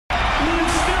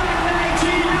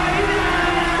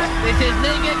is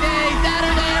Nigga Day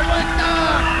Saturday at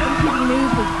Woodstock! When People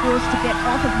News was forced to get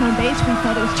off of home base, we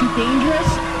felt it was too dangerous.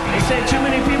 They said too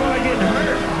many people are getting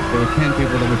hurt. There were 10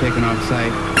 people that were taken off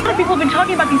site. A lot of people have been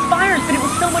talking about these fires, but it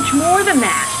was so much more than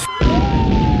that.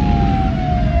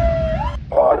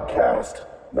 Podcast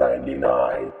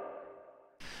 99.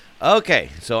 Okay,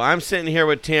 so I'm sitting here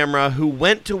with Tamra, who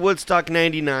went to Woodstock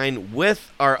 99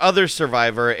 with our other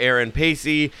survivor, Erin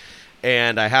Pacey,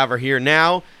 and I have her here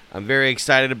now. I'm very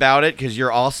excited about it because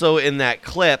you're also in that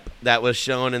clip that was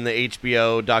shown in the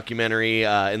HBO documentary,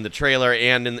 in the trailer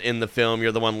and in the film.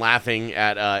 You're the one laughing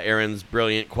at Erin's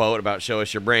brilliant quote about "show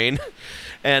us your brain,"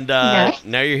 and Yes.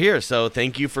 Now you're here. So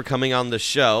thank you for coming on the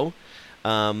show.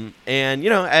 And you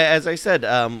know, as I said,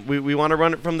 we want to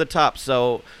run it from the top.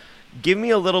 So give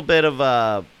me a little bit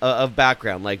of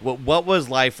background. Like, what was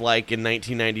life like in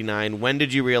 1999? When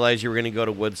did you realize you were going to go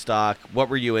to Woodstock? What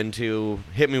were you into?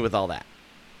 Hit me with all that.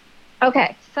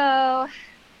 Okay, so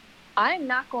I'm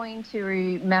not going to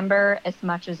remember as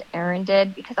much as Erin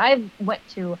did because I went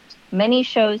to many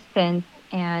shows since,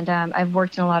 and I've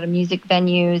worked in a lot of music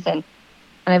venues, and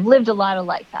I've lived a lot of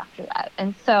life after that.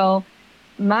 And so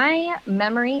my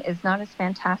memory is not as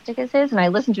fantastic as his, and I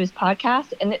listened to his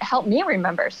podcast, and it helped me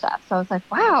remember stuff. So I was like,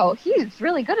 wow, he's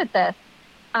really good at this.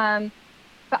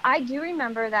 But I do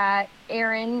remember that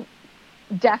Erin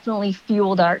definitely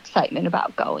fueled our excitement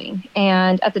about going.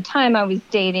 And at the time, I was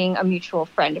dating a mutual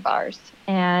friend of ours.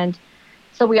 And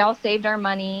so we all saved our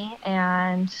money,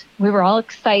 and we were all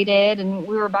excited, and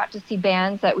we were about to see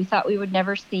bands that we thought we would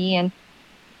never see. And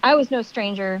I was no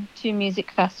stranger to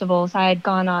music festivals. I had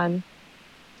gone on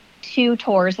 2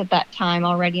 tours at that time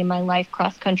already in my life,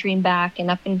 cross country and back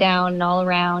and up and down and all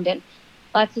around, and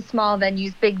lots of small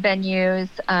venues, big venues,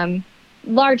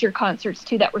 larger concerts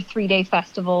too that were 3-day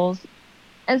festivals.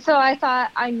 And so I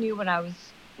thought I knew what I was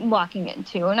walking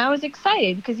into, and I was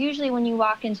excited because usually when you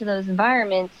walk into those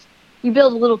environments, you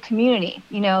build a little community,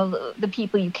 you know, the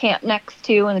people you camp next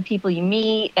to and the people you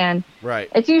meet, and Right.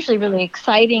 it's usually really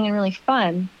exciting and really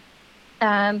fun.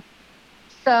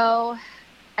 So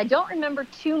I don't remember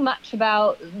too much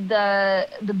about the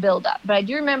build-up, but I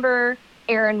do remember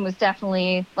Erin was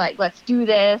definitely like, let's do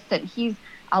this, and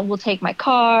we'll take my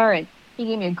car, and he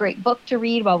gave me a great book to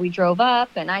read while we drove up,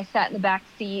 and I sat in the back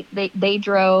seat. They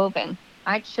drove, and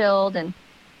I chilled, and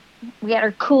we had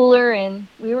our cooler, and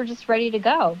we were just ready to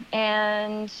go.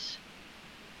 And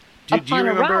Do you upon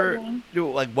remember arriving-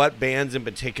 like what bands in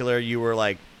particular you were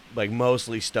like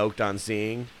mostly stoked on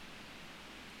seeing?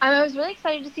 I was really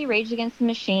excited to see Rage Against the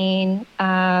Machine,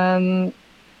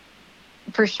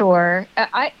 for sure.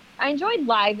 I enjoyed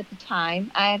Live at the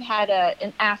time. I had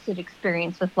an acid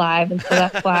experience with Live, and so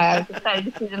that's why I was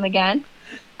excited to see them again.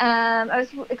 I was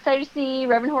excited to see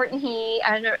Reverend Horton Heat.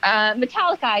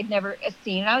 Metallica I'd never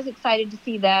seen, and I was excited to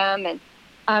see them. And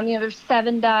there's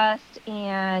Seven Dust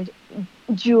and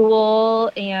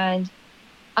Jewel, and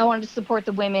I wanted to support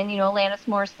the women. You know, Alanis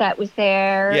Morissette was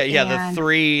there. Yeah, and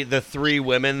the three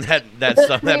women that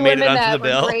the made it women onto that the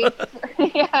bill. were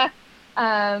great. Yeah.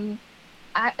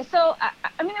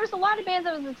 I mean, there was a lot of bands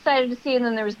I was excited to see, and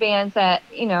then there was bands that,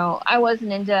 you know, I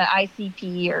wasn't into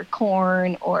ICP or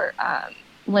Korn or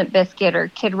Limp Bizkit or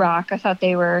Kid Rock. I thought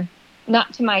they were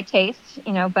not to my taste,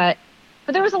 you know, but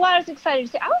there was a lot I was excited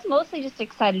to see. I was mostly just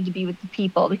excited to be with the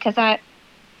people because I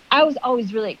was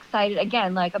always really excited,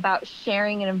 again, like about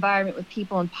sharing an environment with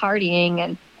people and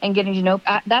partying and getting to know.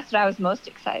 That's what I was most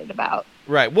excited about.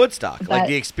 Right, Woodstock, like But-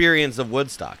 the experience of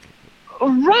Woodstock.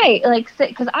 Right, like,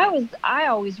 because I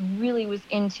always really was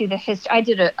into the history. I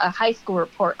did a high school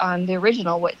report on the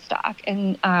original Woodstock,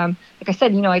 and like I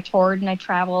said, you know, I toured and I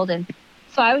traveled, and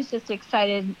so I was just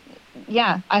excited.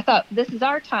 Yeah, I thought this is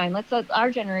our time. Our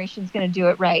generation's going to do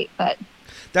it right. But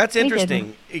That's we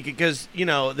interesting because, you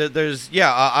know, there's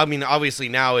I mean, obviously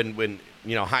now when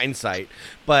you know, hindsight,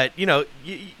 but you know,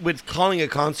 with calling a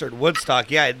concert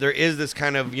Woodstock, yeah, there is this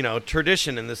kind of, you know,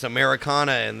 tradition and this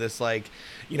Americana and this, like,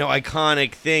 you know,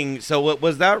 iconic thing. So what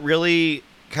was that really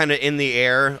kind of in the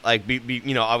air, like,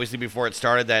 you know, obviously before it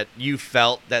started, that you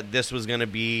felt that this was going to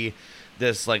be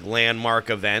this like landmark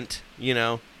event, you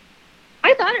know?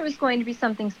 I thought it was going to be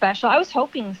something special. I was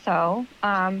hoping so.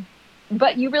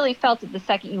 But you really felt it the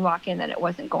second you walk in that it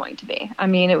wasn't going to be. I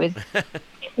mean, it was,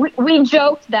 we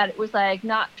joked that it was like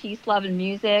not peace, love, and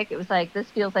music. It was like, this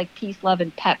feels like peace, love,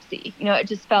 and Pepsi. You know, it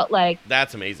just felt like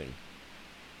That's amazing.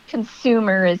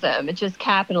 consumerism. It's just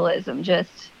capitalism,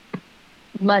 just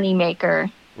money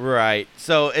maker. Right.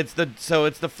 So it's the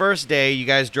first day you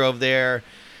guys drove there.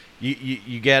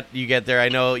 you get there. I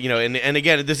know, and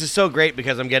again, this is so great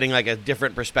because I'm getting like a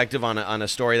different perspective on a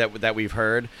story that we've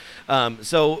heard.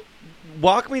 So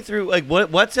walk me through like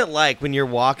what's it like when you're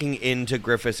walking into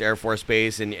Griffiss Air Force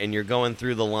Base and you're going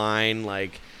through the line,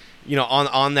 like,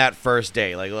 on that first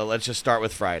day. Like, let's just start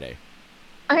with Friday.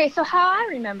 Okay, so how I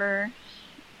remember,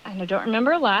 and I don't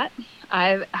remember a lot.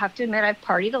 I have to admit I've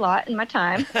partied a lot in my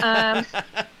time.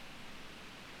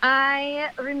 I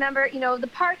remember, the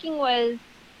parking was,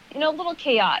 a little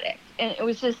chaotic. And it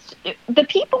was just, the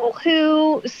people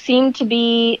who seemed to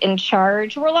be in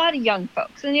charge were a lot of young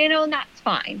folks. And, and that's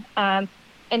fine. And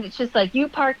it's just like, you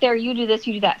park there, you do this,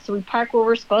 you do that. So we park where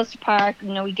we're supposed to park.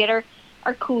 We get our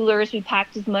coolers. We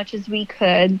packed as much as we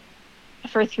could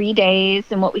for 3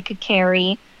 days and what we could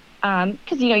carry.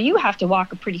 Because, you have to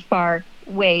walk a pretty far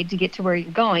way to get to where you're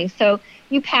going. So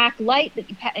you pack light,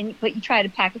 but you try to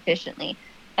pack efficiently.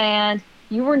 And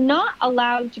you were not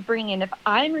allowed to bring in, if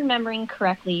I'm remembering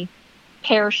correctly,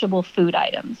 perishable food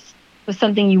items was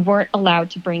something you weren't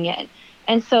allowed to bring in.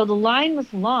 And so the line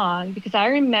was long because I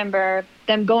remember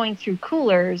them going through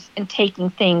coolers and taking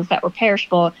things that were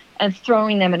perishable and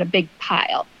throwing them in a big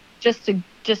pile just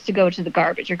to go to the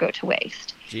garbage or go to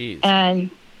waste. Jeez.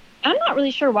 And I'm not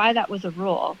really sure why that was a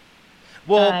rule.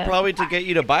 Well, probably to get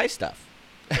you to buy stuff.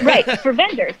 Right, for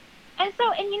vendors. And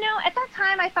so, at that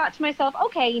time I thought to myself,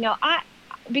 okay,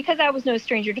 because I was no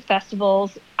stranger to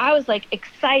festivals, I was like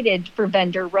excited for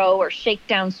Vendor Row or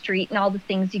Shakedown Street and all the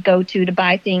things you go to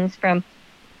buy things from,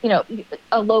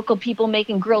 a local people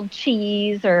making grilled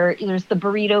cheese, or there's the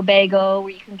burrito bagel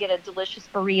where you can get a delicious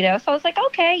burrito. So I was like,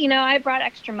 okay, I brought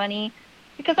extra money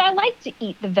because I like to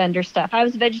eat the vendor stuff. I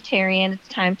was a vegetarian at the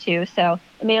time too, so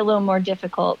it made it a little more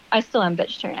difficult. I still am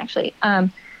vegetarian actually.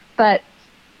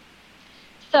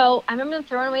 So I remember them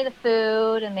throwing away the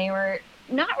food, and they were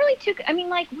not really too,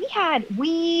 we had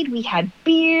weed, we had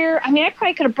beer. I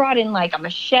probably could have brought in like a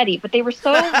machete, but they were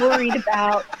so worried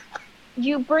about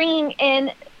you bringing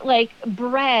in like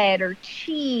bread or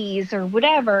cheese or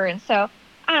whatever. And so,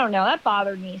 I don't know, that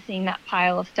bothered me, seeing that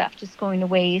pile of stuff just going to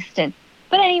waste.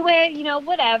 But anyway,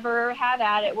 whatever, have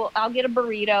at it. Well, I'll get a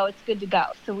burrito. It's good to go.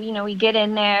 So we get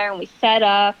in there and we set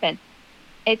up, and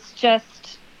it's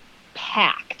just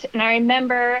packed. And I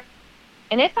remember,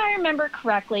 and if I remember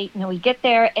correctly, we get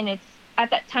there, and it's at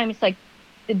that time it's like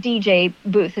the DJ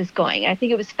booth is going. I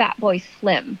think it was Fatboy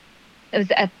Slim.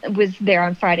 It was there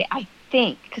on Friday, I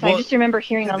think, because I just remember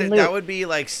hearing on loop. That would be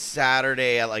like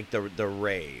Saturday at like the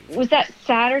rave. Was that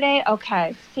Saturday?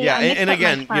 Okay. See, yeah, and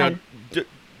again,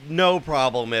 no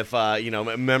problem if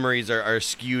memories are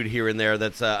skewed here and there.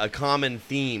 That's a common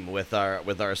theme with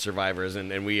our survivors,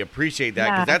 and we appreciate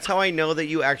that because that's how I know that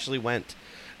you actually went.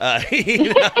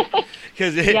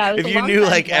 Because if you knew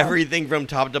like everything from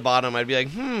top to bottom, I'd be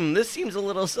like, this seems a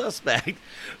little suspect.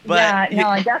 But no,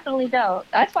 I definitely don't.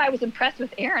 That's why I was impressed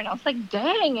with Aaron. I was like,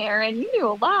 dang, Aaron, you knew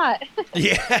a lot.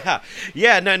 He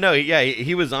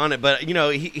was on it. But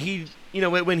he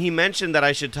when he mentioned that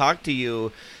I should talk to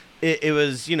you, it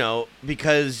was,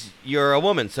 because you're a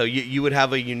woman, so you would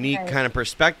have a unique kind of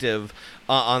perspective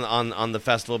on the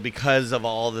festival because of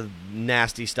all the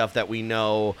nasty stuff that we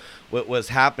know what was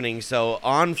happening. So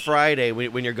on Friday,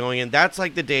 when you're going in, that's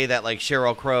like the day that like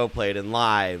Sheryl Crow played in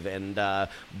Live and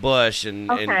Bush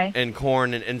and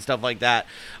Korn and stuff like that.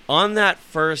 On that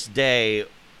first day,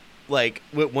 like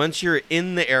once you're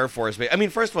in the Air Force Base,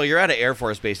 first of all, you're at an Air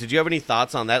Force Base. Did you have any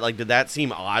thoughts on that? Like, did that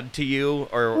seem odd to you,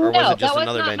 or was it just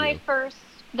another venue?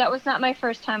 That was not my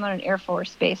first time on an Air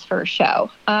Force Base for a show.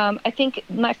 I think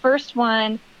my first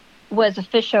one was a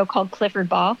fish show called Clifford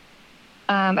Ball.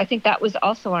 I think that was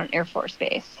also on an Air Force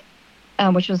Base,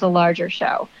 which was a larger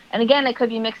show. And again, I could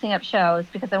be mixing up shows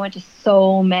because I went to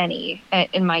so many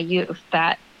in my youth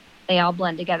that they all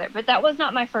blend together. But that was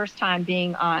not my first time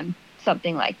being on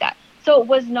something like that. So it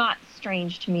was not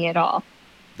strange to me at all.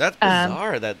 That's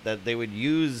bizarre that they would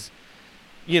use,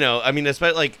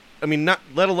 especially not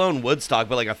let alone Woodstock,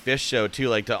 but like a fish show too,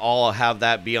 like to all have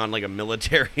that be on like a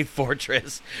military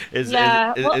fortress is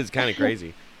kind of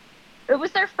crazy. It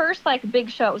was their first like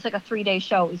big show. It was like a 3-day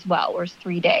show as well. It was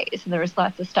 3 days, and there was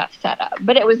lots of stuff set up.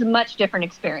 But it was a much different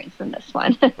experience than this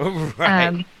one.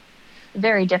 Right.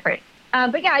 Very different.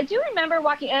 But yeah, I do remember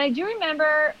walking, and I do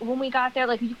remember when we got there,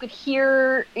 like you could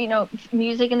hear,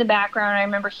 music in the background. I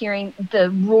remember hearing the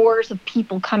roars of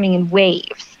people coming in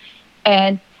waves,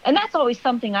 and that's always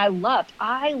something I loved.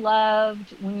 I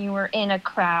loved when you were in a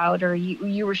crowd or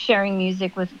you were sharing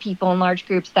music with people in large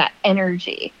groups, that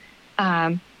energy.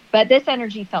 But this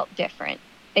energy felt different.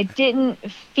 It didn't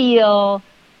feel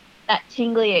that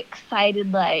tingly,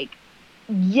 excited, like,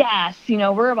 yes,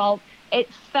 it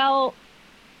felt,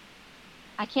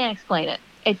 I can't explain it.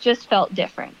 It just felt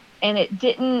different, and it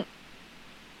didn't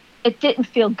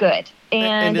feel good.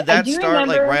 And did that I do start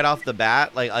remember, like right off the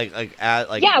bat?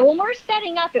 Yeah, when we're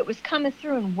setting up, it was coming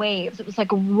through in waves. It was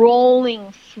like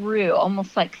rolling through,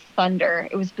 almost like thunder.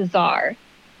 It was bizarre.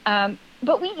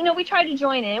 But we tried to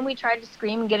join in. We tried to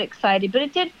scream and get excited, but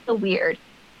it did feel weird.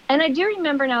 And I do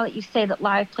remember now that you say that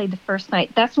Live played the first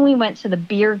night. That's when we went to the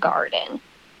beer garden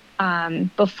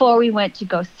before we went to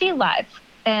go see Live.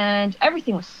 And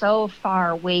everything was so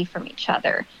far away from each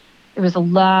other. There was a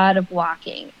lot of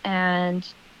walking. And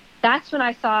that's when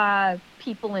I saw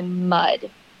people in mud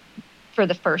for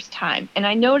the first time. And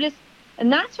I noticed,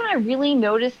 and that's when I really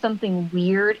noticed something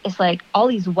weird, is like all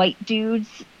these white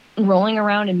dudes rolling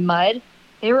around in mud.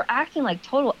 They were acting like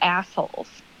total assholes.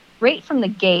 Right from the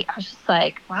gate, I was just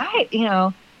like, why?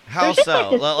 How just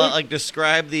so? like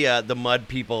Describe the mud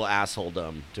people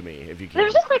assholedom to me, if you can.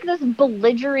 There's just like this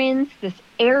belligerence, this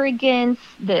arrogance,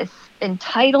 this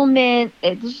entitlement.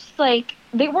 It's just like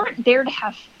they weren't there to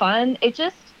have fun. It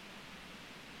just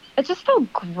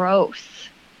felt gross.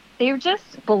 They were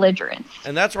just belligerents.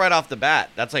 And that's right off the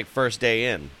bat. That's like first day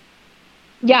in.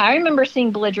 Yeah, I remember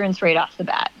seeing belligerence right off the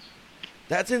bat.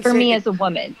 That's insane. For me as a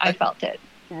woman, I felt it.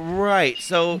 Right.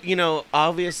 So,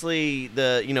 obviously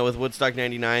with Woodstock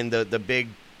 99, the big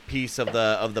piece of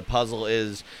the puzzle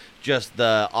is just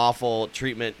the awful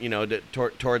treatment,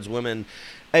 towards women.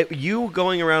 You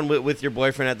going around with your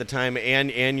boyfriend at the time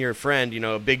and your friend,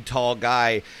 a big tall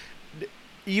guy,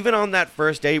 even on that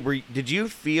first date, did you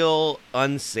feel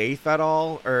unsafe at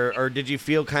all, or did you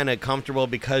feel kind of comfortable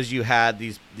because you had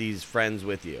these friends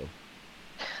with you?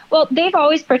 Well, they've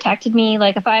always protected me.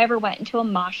 Like, if I ever went into a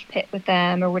mosh pit with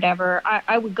them or whatever,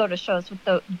 I would go to shows with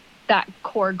that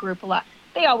core group a lot.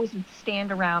 They always would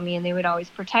stand around me, and they would always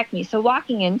protect me. So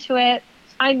walking into it,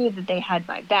 I knew that they had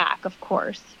my back, of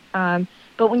course. But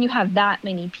when you have that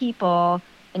many people,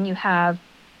 and you have,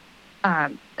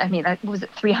 was it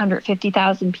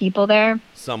 350,000 people there?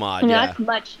 Some odd, yeah.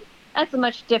 That's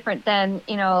much different than,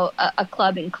 a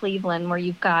club in Cleveland where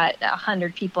you've got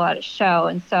 100 people at a show.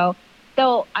 And so,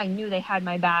 though I knew they had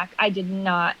my back, I did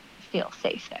not feel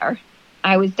safe there.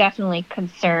 I was definitely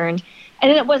concerned. And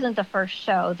it wasn't the first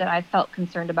show that I felt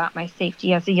concerned about my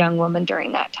safety as a young woman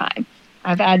during that time.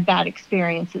 I've had bad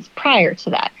experiences prior to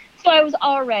that. So I was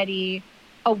already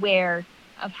aware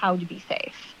of how to be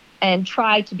safe and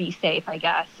try to be safe, I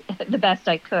guess, the best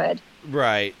I could.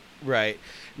 Right.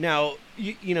 Now,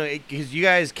 because you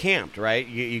guys camped, right?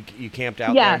 You camped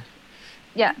out there?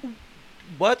 Yeah.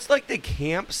 What's like the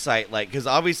campsite like? Because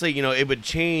obviously, it would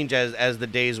change as the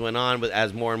days went on, but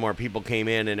as more and more people came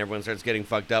in and everyone starts getting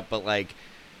fucked up. But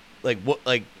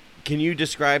can you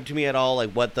describe to me at all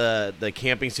like what the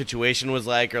camping situation was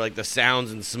like, or like the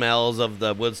sounds and smells of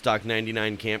the Woodstock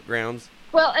 99 campgrounds?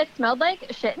 Well, it smelled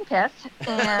like shit and piss,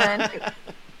 and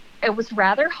it was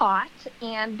rather hot.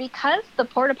 And because the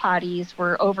porta potties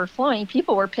were overflowing,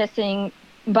 people were pissing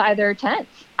by their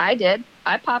tents. I did.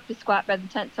 I popped a squat by the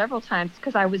tent several times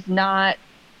because I was not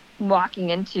walking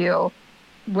into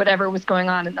whatever was going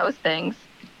on in those things.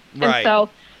 Right. And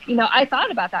so, I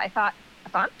thought about that. I thought,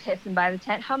 if I'm pissing by the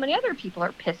tent, how many other people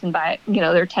are pissing by,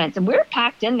 their tents? And we were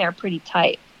packed in there pretty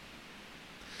tight,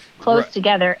 close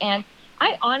together. And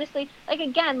I honestly,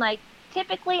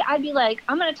 typically I'd be like,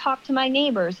 I'm going to talk to my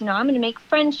neighbors, I'm going to make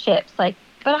friendships. But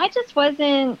I just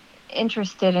wasn't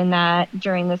interested in that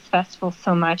during this festival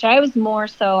so much. I was more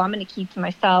so, I'm going to keep to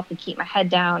myself and keep my head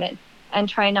down and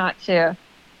try not to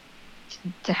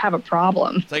have a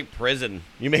problem. It's like prison.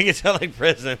 You make it sound like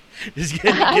prison. Just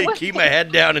keep my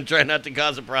head down and try not to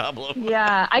cause a problem.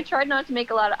 Yeah, I tried not to make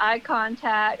a lot of eye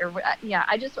contact,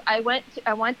 I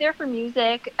went there for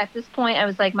music. At this point, I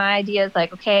was like, my idea is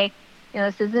like, okay,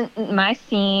 this isn't my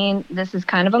scene. This is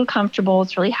kind of uncomfortable.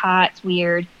 It's really hot. It's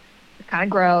weird. It's kind of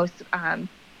gross.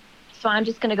 So I'm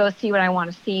just going to go see what I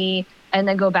want to see and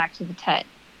then go back to the tent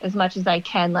as much as I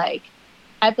can.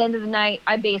 At the end of the night,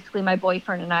 my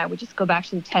boyfriend and I would just go back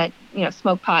to the tent,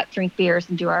 smoke pot, drink beers,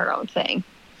 and do our own thing.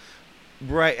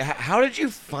 Right. How did you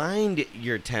find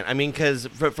your tent? I mean, because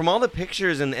from all the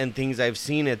pictures and things I've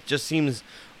seen, it just seems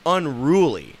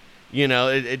unruly.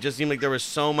 It just seemed like there was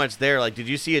so much there. Did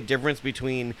you see a difference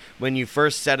between when you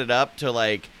first set it up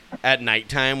to at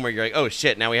nighttime where you're like, oh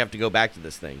shit, now we have to go back to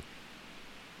this thing?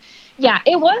 Yeah,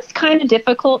 it was kind of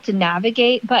difficult to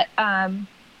navigate, but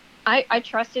I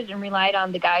trusted and relied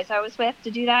on the guys I was with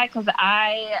to do that because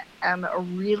I am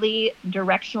really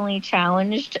directionally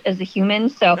challenged as a human.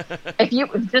 So if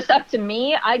it was just up to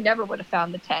me, I never would have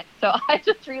found the tent. So I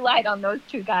just relied on those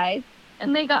two guys,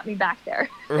 and they got me back there.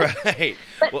 Right.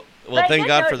 But well, thank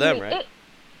God for them, right?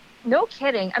 No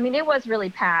kidding. I mean, it was really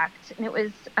packed, and it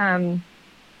was.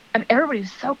 Everybody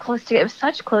was so close together. It was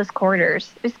such close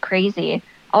quarters. It was crazy.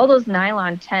 All those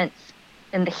nylon tents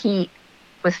in the heat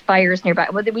with fires nearby.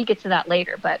 Well, we get to that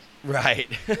later, but Right.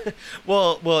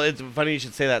 well, it's funny you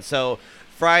should say that. So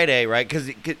Friday, right?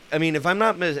 Because I mean, if I'm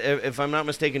not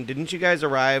mistaken, didn't you guys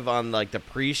arrive on like the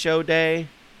pre-show day?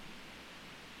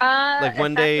 Like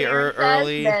one day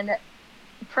early? Then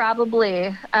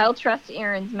probably. I'll trust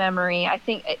Aaron's memory. I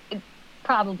think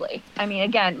probably. I mean,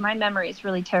 again, my memory is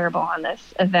really terrible on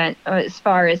this event as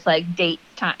far as like dates,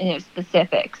 time,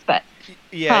 specifics. But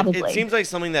yeah, probably. it seems like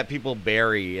something that people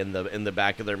bury in the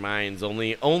back of their minds.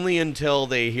 Only until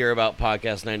they hear about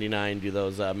Podcast 99 do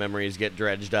those memories get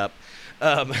dredged up,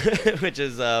 which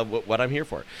is what I'm here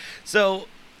for. So,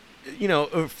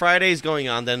 Friday's going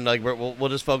on. Then like we'll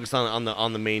just focus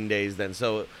on the main days then.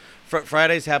 So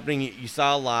Friday's happening. You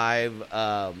saw live.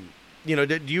 Do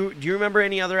you remember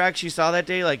any other acts you saw that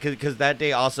day? Like, because that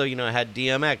day also, had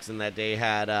DMX, and that day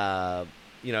had,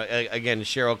 again,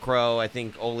 Sheryl Crow, I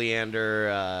think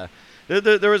Oleander.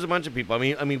 There was a bunch of people.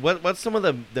 I mean, what's some of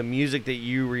the music that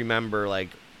you remember like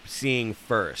seeing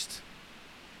first?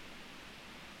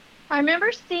 I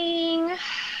remember seeing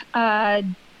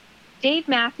Dave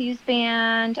Matthews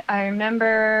Band. I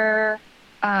remember.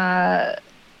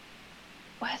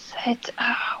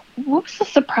 What was the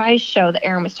surprise show that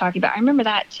Aaron was talking about? I remember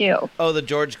that too. Oh, the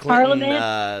George Clinton.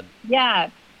 Parliament. Yeah,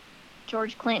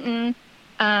 George Clinton.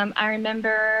 I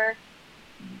remember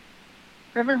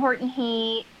Reverend Horton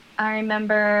Heat. I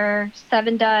remember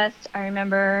Seven Dust. I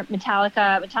remember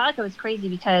Metallica. Metallica was crazy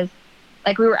because,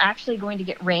 like, we were actually going to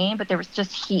get rain, but there was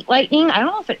just heat lightning. I don't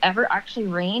know if it ever actually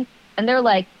rained. And they're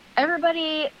like,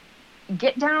 everybody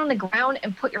get down on the ground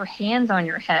and put your hands on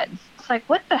your heads. It's like,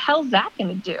 what the hell's that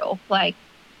going to do? Like,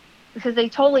 because they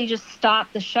totally just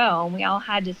stopped the show and we all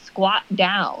had to squat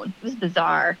down. It was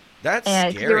bizarre. That's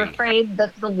and scary. They were afraid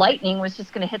that the lightning was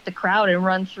just going to hit the crowd and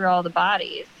run through all the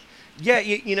bodies. Yeah,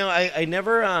 I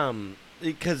never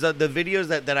because the videos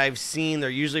that I've seen, they're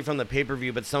usually from the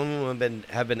pay-per-view, but some of them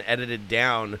have been edited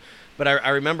down. But I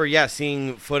remember,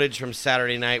 seeing footage from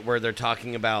Saturday night where they're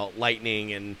talking about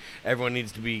lightning and everyone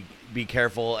needs to be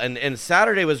careful. And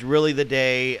Saturday was really the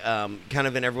day, kind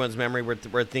of in everyone's memory,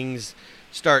 where things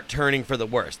start turning for the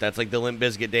worst. That's like the Limp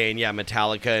Bizkit day, and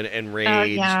Metallica and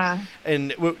Rage. Yeah.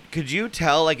 And could you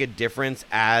tell like a difference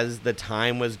as the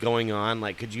time was going on?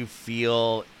 Like, could you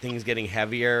feel things getting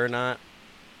heavier or not?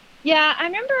 Yeah, I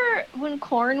remember when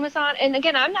Korn was on, and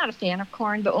again, I'm not a fan of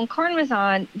Korn, but when Korn was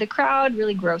on, the crowd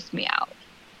really grossed me out.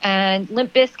 And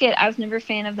Limp Bizkit, I was never a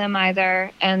fan of them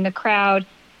either, and the crowd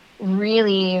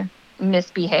really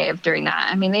misbehaved during that.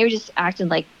 I mean, they were just acting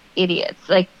like idiots.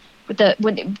 Like with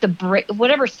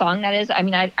whatever song that is. I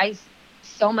mean, I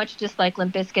so much dislike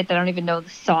Limp Bizkit that I don't even know the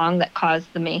song that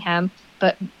caused the mayhem.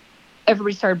 But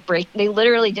everybody started They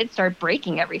literally did start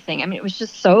breaking everything. I mean, it was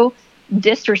just so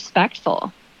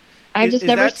disrespectful. I've just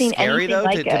never seen anything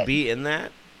like it. To be in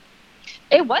that?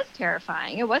 It was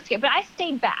terrifying. It was scary, but I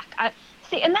stayed back.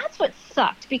 And that's what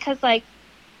sucked because, like,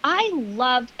 I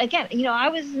loved, again, I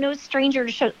was no stranger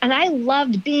to shows, and I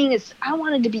loved I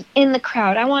wanted to be in the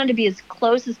crowd. I wanted to be as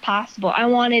close as possible. I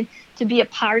wanted to be a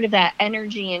part of that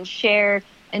energy and share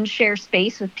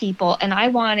space with people, and I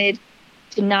wanted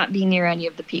to not be near any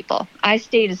of the people. I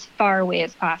stayed as far away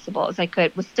as possible as I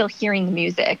could, was still hearing the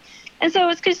music. And so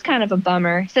it's just kind of a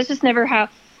bummer. So it's just never how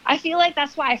I feel like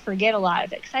that's why I forget a lot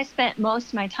of it, because I spent most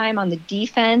of my time on the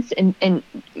defense and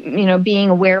being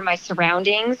aware of my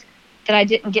surroundings, that I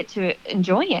didn't get to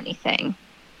enjoy anything.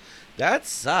 That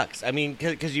sucks. I mean,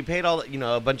 because you paid all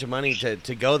a bunch of money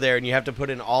to go there, and you have to put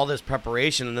in all this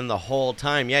preparation, and then the whole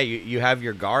time, you have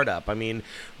your guard up. I mean,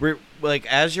 we're like,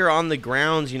 as you're on the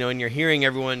grounds, and you're hearing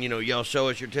everyone, yell, "Show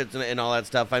us your tits," and all that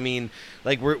stuff. I mean,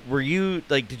 like, were you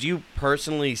like, did you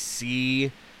personally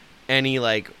see any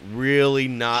like really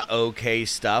not okay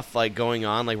stuff like going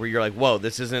on, like where you're like, "Whoa,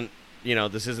 this isn't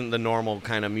the normal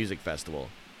kind of music festival"?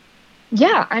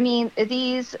 Yeah, I mean,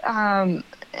 these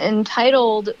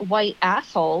entitled white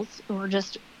assholes who were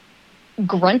just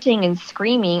grunting and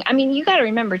screaming. I mean, you got to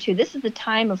remember, too, this is the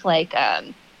time of, like,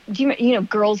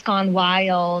 Girls Gone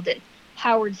Wild, and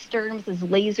Howard Stern with his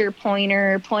laser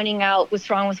pointer pointing out what's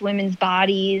wrong with women's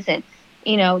bodies, and,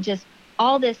 just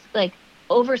all this, like,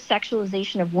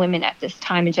 over-sexualization of women at this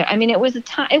time in general. I mean, it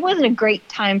wasn't a great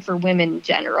time for women in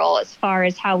general as far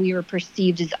as how we were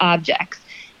perceived as objects.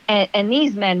 And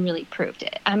these men really proved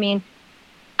it. I mean,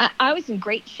 I was in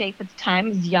great shape at the time. I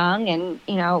was young,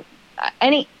 and,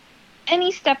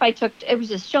 any step I took, it was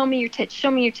just, show me your tits,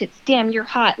 damn, you're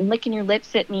hot, and licking your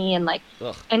lips at me. And, like,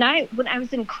 ugh. and when I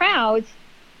was in crowds,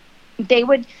 they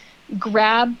would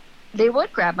grab. They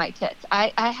would grab my tits.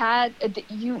 I had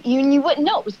you wouldn't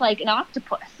know. It was like an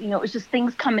octopus. You know, it was just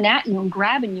things coming at you and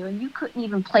grabbing you, and you couldn't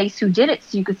even place who did it.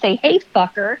 So you could say, "Hey,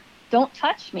 fucker, don't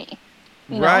touch me."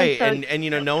 Right, so,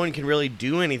 and no one can really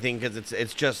do anything because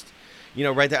it's just,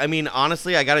 right there. I mean,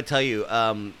 honestly, I got to tell you,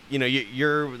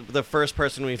 you're the first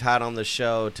person we've had on the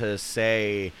show to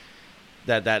say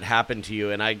that happened to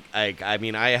you, and I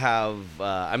mean, I have,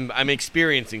 I'm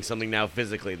experiencing something now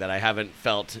physically that I haven't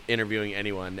felt interviewing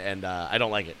anyone, and I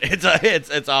don't like it.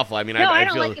 It's awful. I mean, no, I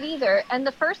don't feel like it either. And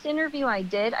the first interview I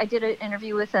did an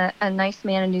interview with a nice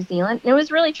man in New Zealand. And it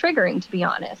was really triggering, to be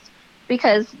honest.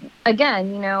 Because,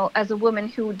 again, as a woman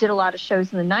who did a lot of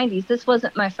shows in the 90s, this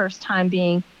wasn't my first time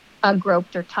being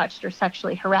groped or touched or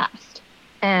sexually harassed.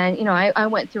 And, I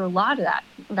went through a lot of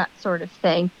that sort of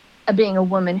thing, being a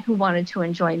woman who wanted to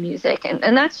enjoy music.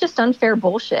 And that's just unfair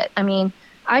bullshit. I mean,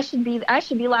 I should be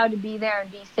allowed to be there and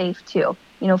be safe, too.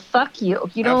 Fuck you.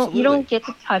 You don't get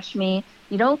to touch me.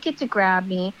 You don't get to grab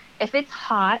me. If it's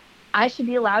hot, I should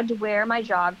be allowed to wear my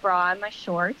jog bra and my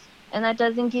shorts. And that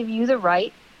doesn't give you the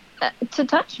right to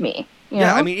touch me. You know?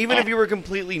 I mean, even if you were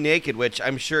completely naked, which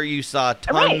I'm sure you saw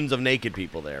tons of naked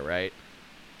people there, right?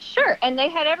 Sure, and they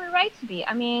had every right to be.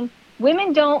 I mean,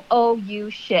 women don't owe you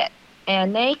shit,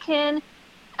 and they can.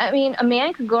 I mean, a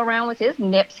man could go around with his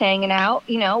nips hanging out.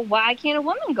 Why can't a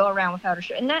woman go around without her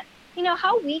shirt? And that,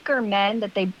 how weak are men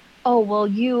that they? Oh, well,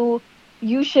 you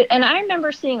should. And I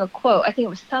remember seeing a quote. I think it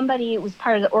was somebody. It was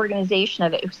part of the organization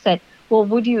of it. Who said, "Well,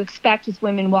 what do you expect with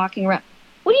women walking around?"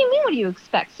 What do you mean, what do you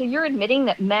expect? So you're admitting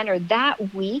that men are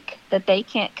that weak that they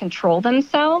can't control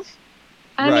themselves?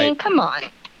 I mean, come on.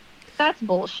 That's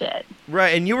bullshit.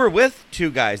 Right, and you were with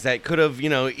two guys that could have,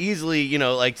 easily,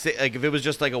 like if it was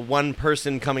just like a one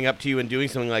person coming up to you and doing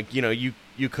something like,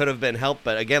 you could have been helped.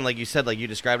 But again, like you said, like you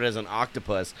described it as an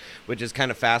octopus, which is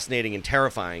kind of fascinating and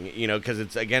terrifying, because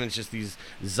it's just these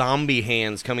zombie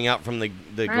hands coming out from the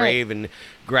grave and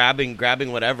grabbing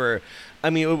whatever. I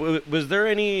mean, was there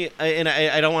any, and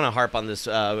I don't want to harp on this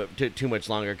too much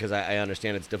longer because I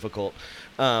understand it's difficult.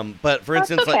 But for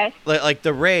instance, okay. like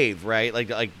the rave, right? Like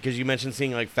because you mentioned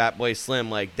seeing like Fatboy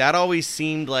Slim, like that always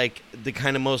seemed like the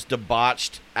kind of most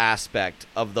debauched aspect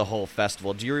of the whole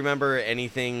festival. Do you remember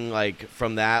anything like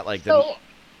from that?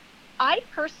 I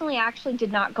personally actually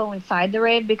did not go inside the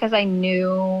rave because I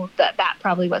knew that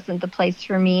probably wasn't the place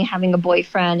for me, having a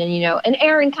boyfriend, and and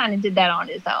Aaron kind of did that on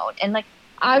his own, and like.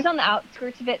 I was on the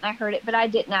outskirts of it and I heard it, but I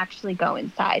didn't actually go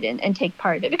inside and take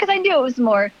part of it because I knew it was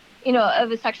more,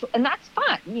 of a sexual, and that's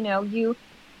fun.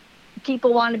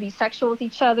 People want to be sexual with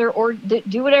each other or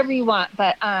do whatever you want.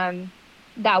 But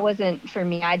that wasn't for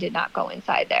me. I did not go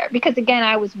inside there because, again,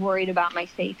 I was worried about my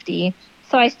safety.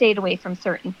 So I stayed away from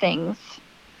certain things.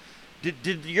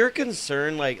 Did your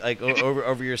concern like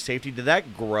over your safety, did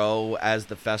that grow as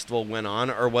the festival went on,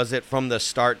 or was it from the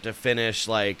start to finish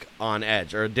like on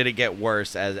edge, or did it get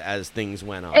worse as things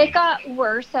went on? It got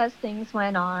worse as things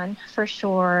went on, for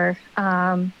sure.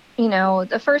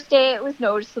 The first day it was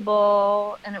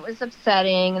noticeable and it was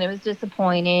upsetting and it was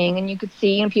disappointing, and you could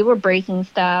see people were breaking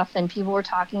stuff and people were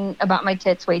talking about my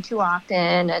tits way too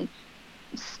often and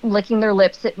licking their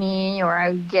lips at me, or I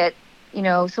would get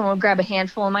someone would grab a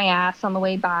handful of my ass on the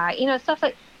way by, stuff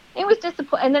like, it was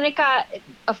disappointing. And then it got,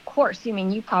 of course,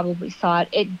 you probably saw it.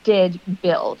 It did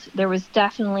build. There was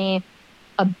definitely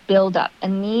a buildup.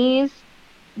 And these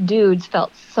dudes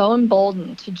felt so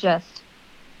emboldened to just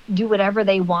do whatever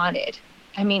they wanted.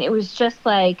 I mean, it was just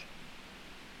like,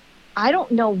 I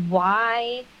don't know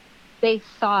why they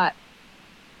thought,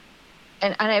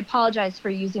 and I apologize for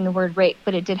using the word rape,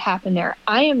 but it did happen there.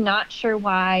 I am not sure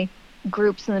why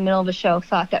groups in the middle of a show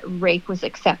thought that rape was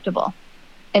acceptable,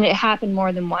 and it happened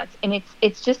more than once, and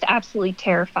it's just absolutely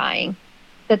terrifying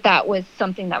that was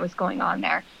something that was going on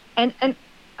there, and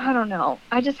I don't know,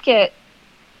 I just get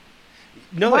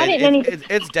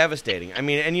it's devastating. I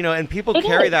mean, and people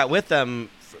carry that with them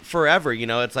forever.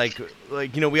 It's like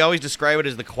we always describe it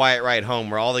as the quiet ride home,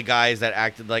 where all the guys that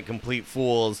acted like complete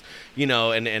fools,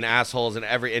 and assholes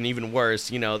and even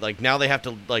worse, like now they have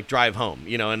to like drive home,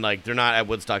 and like they're not at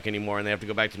Woodstock anymore and they have to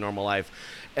go back to normal life,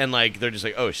 and like they're just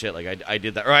like, oh shit, like I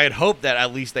did that, or I had hoped that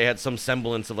at least they had some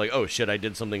semblance of like, oh shit, I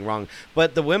did something wrong.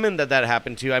 But the women that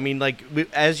happened to, I mean, like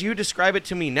as you describe it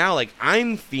to me now, like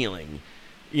I'm feeling,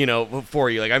 for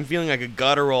you, like I'm feeling like a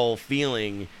guttural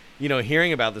feeling,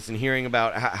 hearing about this and hearing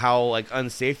about how like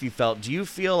unsafe you felt. Do you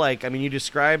feel like, I mean, you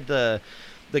described the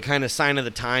the kind of sign of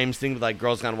the times, things like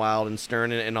Girls Gone Wild and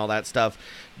Stern and all that stuff.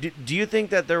 Do you think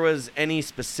that there was any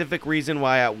specific reason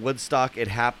why at Woodstock it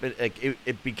happened, like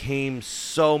it became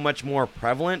so much more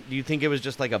prevalent? Do you think it was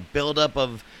just like a buildup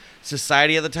of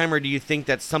society at the time, or do you think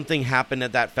that something happened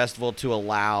at that festival to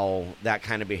allow that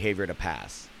kind of behavior to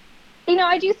pass?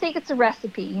 I do think it's a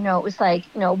recipe. It was like,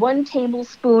 1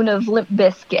 tablespoon of Limp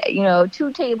Bizkit,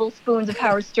 2 tablespoons of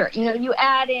Howard Stern. You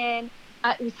add in,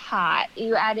 it was hot.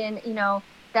 You add in,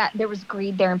 that there was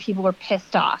greed there and people were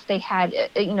pissed off. They had,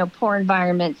 poor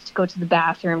environments to go to the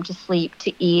bathroom, to sleep,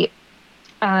 to eat.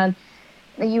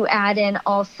 You add in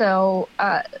also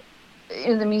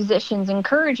the musicians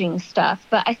encouraging stuff.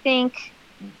 But I think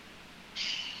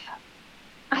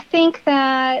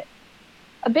that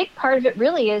a big part of it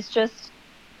really is just,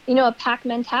 a pack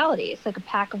mentality. It's like a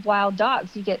pack of wild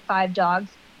dogs. You get 5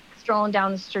 dogs strolling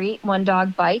down the street, 1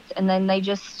 dog bites, and then they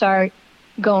just start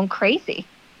going crazy.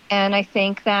 And I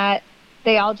think that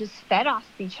they all just fed off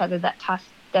of each other, that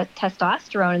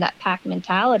testosterone and that pack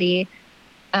mentality.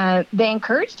 They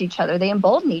encouraged each other. They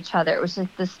emboldened each other. It was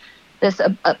just this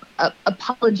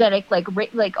apologetic, like,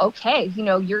 okay,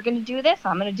 you're going to do this,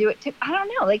 I'm going to do it too. I don't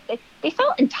know. Like they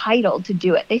felt entitled to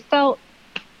do it.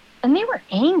 And they were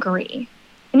angry.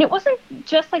 And it wasn't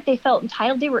just like they felt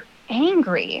entitled. They were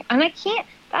angry. And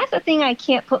that's the thing I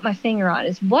can't put my finger on,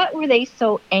 is what were they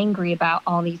so angry about,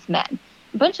 all these men?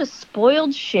 A bunch of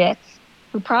spoiled shits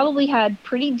who probably had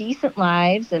pretty decent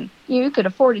lives, and you could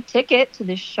afford a ticket to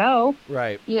this show.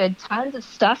 Right. You had tons of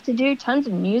stuff to do, tons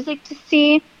of music to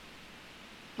see.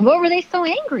 What were they so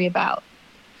angry about?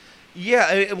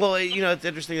 Yeah, well, it's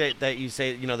interesting that you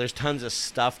say, there's tons of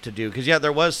stuff to do. Because,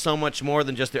 there was so much more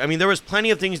than just... there was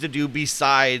plenty of things to do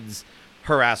besides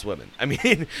harass women.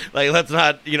 Let's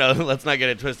not get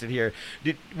it twisted here.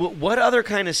 What other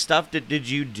kind of stuff did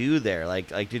you do there? Like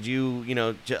did you,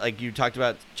 like you talked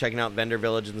about checking out vendor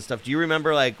village and stuff. Do you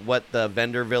remember, like, what the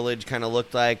vendor village kind of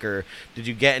looked like? Or did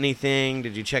you get anything?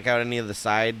 Did you check out any of the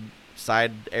side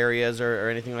areas or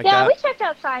anything like that? Yeah, we checked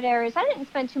out side areas. I didn't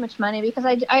spend too much money because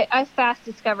I fast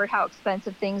discovered how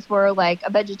expensive things were. Like a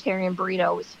vegetarian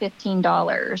burrito was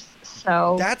 $15.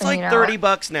 So that's like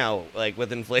 $30 now, like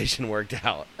with inflation worked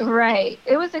out. Right.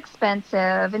 It was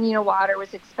expensive, and water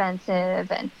was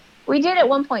expensive, and we did at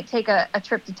one point take a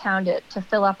trip to town to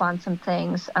fill up on some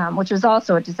things, which was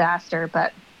also a disaster,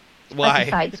 but why? That's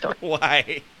a side story.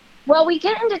 Why? Well, we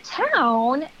get into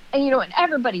town, and and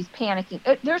everybody's panicking.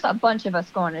 There's a bunch of us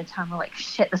going into town. We're like,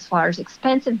 shit, this water's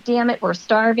expensive. Damn it, we're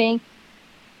starving.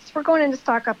 So we're going in to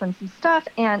stock up on some stuff,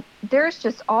 and there's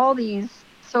just all these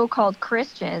so-called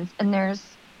Christians, and there's,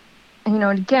 and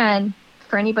again,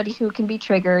 for anybody who can be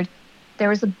triggered, there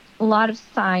was a lot of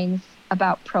signs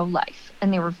about pro-life,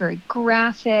 and they were very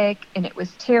graphic, and it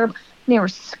was terrible. And they were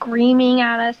screaming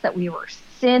at us that we were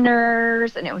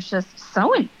sinners, and it was just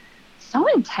so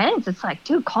intense. It's like,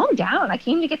 dude, calm down. I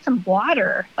came to get some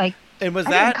water. Like, and was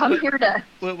that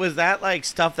like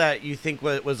stuff that you think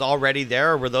was already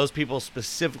there, or were those people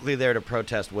specifically there to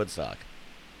protest Woodstock?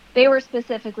 They were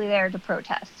specifically there to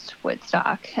protest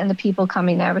Woodstock and the people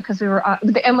coming there, because we were,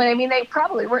 and they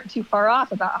probably weren't too far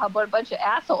off about how a bunch of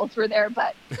assholes were there,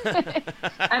 but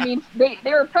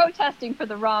they were protesting for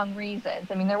the wrong reasons.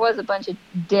 There was a bunch of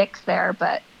dicks there,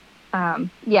 but I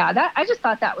just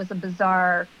thought that was a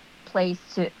bizarre place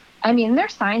to, their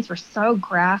signs were so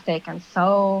graphic and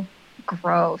so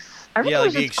gross. Yeah,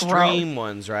 like the extreme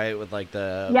ones, right? With like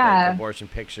the abortion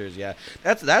pictures. Yeah,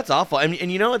 that's awful. And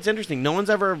it's interesting. No one's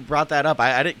ever brought that up.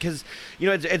 I didn't, because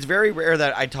it's very rare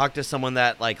that I talk to someone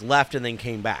that like left and then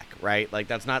came back, right? Like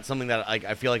that's not something that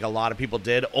I feel like a lot of people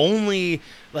did. Only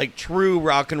like true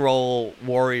rock and roll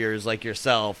warriors like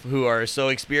yourself, who are so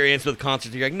experienced with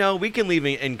concerts, you're like, no, we can leave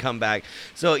and come back.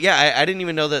 So yeah, I didn't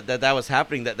even know that was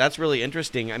happening. That's really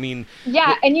interesting. And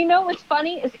what's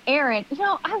funny is Aaron.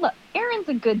 Aaron's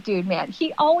a good dude, man.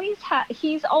 He's always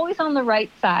on the right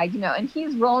side, and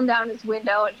he's rolling down his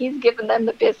window and he's giving them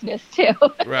the business too.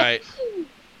 Right.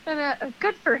 And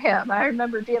good for him. I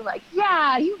remember being like,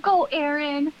 yeah, you go,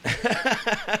 Aaron.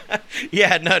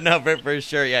 Yeah, no, for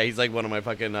sure. Yeah, he's like one of my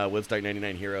fucking Woodstock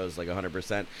 99 heroes, like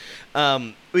 100%.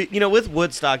 With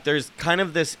Woodstock, there's kind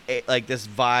of this this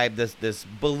vibe, this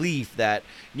belief that,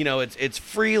 it's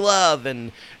free love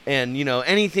and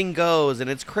anything goes and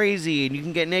it's crazy and you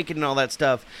can get naked and all that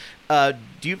stuff.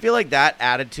 Do you feel like that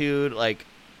attitude, like,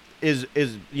 is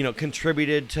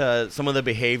contributed to some of the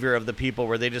behavior of the people,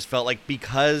 where they just felt like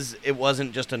because it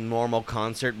wasn't just a normal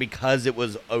concert, because it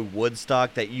was a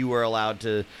Woodstock, that you were allowed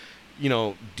to,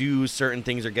 do certain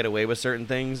things or get away with certain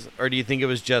things? Or do you think it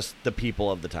was just the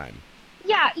people of the time?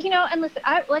 Yeah, and listen,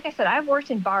 like I said, I've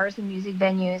worked in bars and music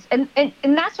venues, and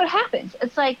that's what happens.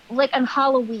 It's like on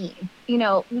Halloween,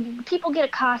 people get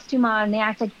a costume on and they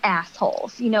act like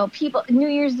assholes. People New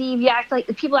Year's Eve,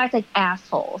 people act like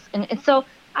assholes, and so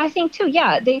I think too,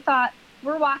 yeah, they thought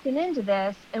we're walking into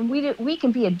this and we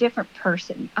can be a different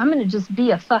person. I'm gonna just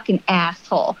be a fucking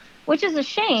asshole, which is a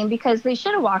shame because they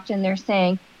should have walked in there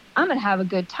saying, I'm gonna have a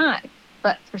good time.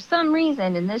 But for some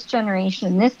reason, in this generation,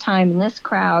 in this time, in this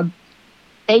crowd,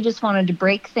 they just wanted to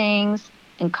break things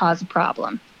and cause a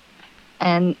problem.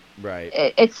 And right.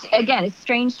 It's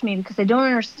strange to me because I don't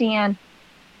understand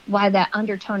why that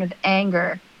undertone of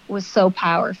anger was so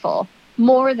powerful,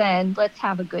 more than let's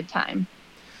have a good time.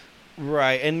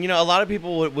 Right, and a lot of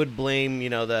people would blame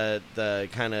the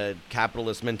kind of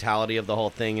capitalist mentality of the whole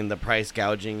thing and the price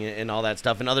gouging and all that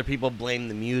stuff, and other people blame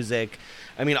the music.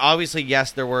 I mean, obviously,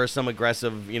 yes, there were some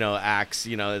aggressive acts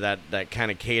that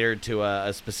kind of catered to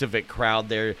a specific crowd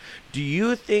there. Do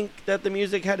you think that the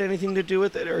music had anything to do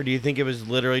with it, or do you think it was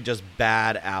literally just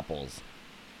bad apples?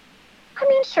 I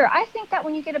mean, sure. I think that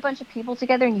when you get a bunch of people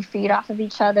together and you feed off of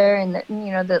each other, and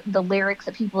the lyrics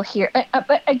that people hear,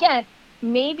 but again,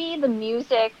 maybe the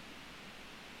music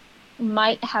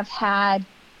might have had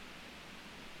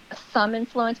some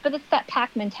influence, but it's that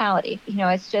pack mentality.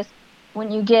 It's just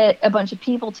when you get a bunch of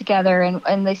people together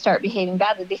and they start behaving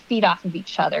badly, they feed off of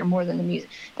each other more than the music.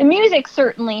 The music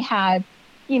certainly had,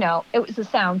 it was a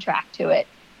soundtrack to it,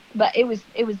 but it was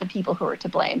the people who were to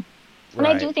blame. And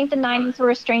Right. I do think the 90s were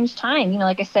a strange time,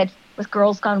 like I said, with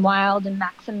Girls Gone Wild and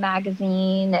Maxim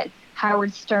Magazine and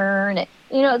Howard Stern, and,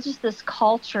 it's just this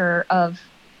culture of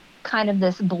kind of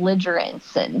this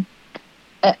belligerence and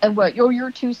what,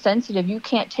 you're too sensitive, you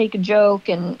can't take a joke,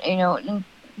 and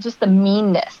just the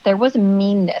meanness. There was a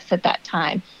meanness at that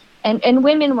time, and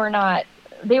women were not.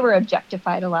 They were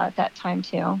objectified a lot at that time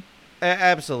too.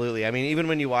 Absolutely. I mean, even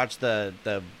when you watch the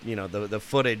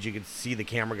footage, you could see the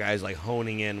camera guys like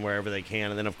honing in wherever they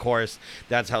can, and then of course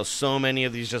that's how so many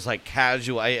of these just like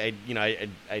casual.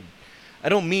 I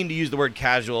don't mean to use the word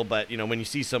casual, but when you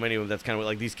see so many of them, that's kind of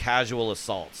like these casual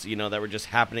assaults, that were just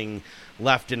happening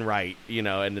left and right,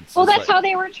 and it's that's how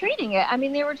they were treating it. I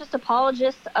mean, they were just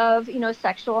apologists of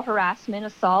sexual harassment,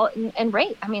 assault, and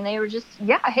rape. I mean, they were just,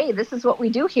 hey, this is what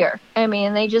we do here. I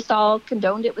mean, they just all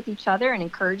condoned it with each other and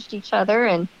encouraged each other,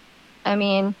 and I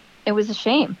mean, it was a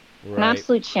shame, an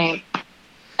absolute shame.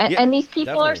 And these people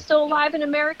definitely are still alive in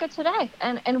America today,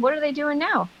 and what are they doing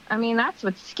now? I mean, that's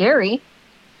what's scary.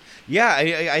 Yeah,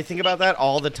 I think about that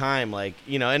all the time. Like,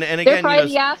 and again, they're probably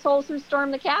the assholes who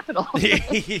stormed the Capitol.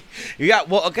 Yeah.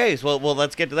 Well, okay. So,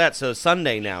 let's get to that. So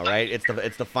Sunday now, right?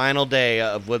 It's the final day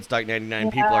of Woodstock '99.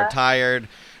 Yeah. People are tired.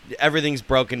 Everything's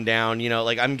broken down.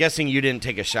 Like I'm guessing you didn't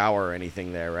take a shower or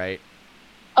anything there, right?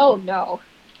 Oh no.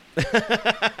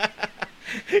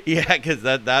 Yeah, because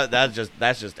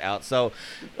that's just out. So,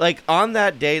 like on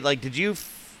that day, like could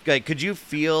you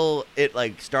feel it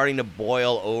like starting to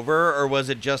boil over, or was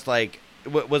it just like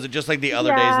the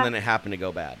other days and then it happened to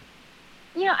go bad?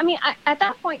 I mean, at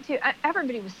that point too,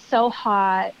 everybody was so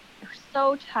hot, they were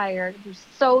so tired, they were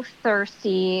so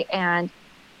thirsty, and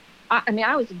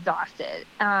I was exhausted.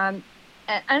 And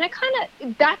I kind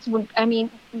of that's when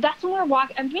we're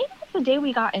walking. I mean, maybe that's the day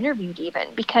we got interviewed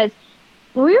even, because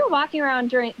when we were walking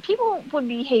around people would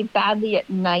behave badly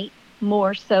at night,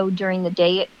 more so during the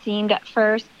day, it seemed at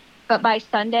first. But by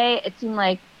Sunday, it seemed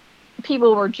like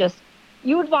people were just,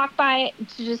 you would walk by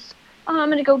to just, I'm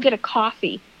going to go get a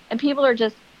coffee. And people are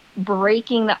just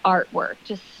breaking the artwork,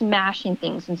 just smashing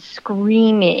things and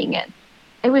screaming. And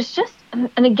it was just,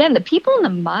 and again, the people in the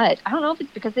mud, I don't know if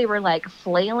it's because they were like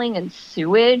flailing in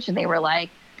sewage and they were like,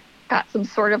 got some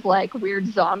sort of like weird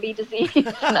zombie disease. And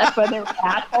that's why they were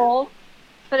assholes.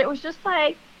 But it was just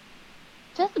like,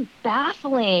 just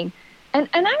baffling. And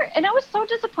I was so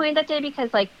disappointed that day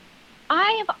because, like,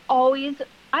 I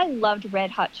loved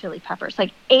Red Hot Chili Peppers.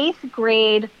 Like, 8th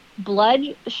grade,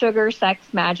 Blood, Sugar, Sex,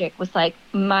 Magic was, like,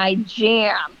 my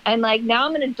jam. And, like, now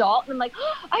I'm an adult, and I'm like,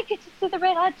 oh, I get to see the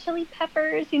Red Hot Chili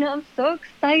Peppers. I'm so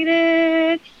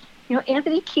excited.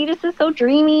 Anthony Kiedis is so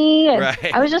dreamy. And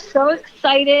right. I was just so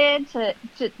excited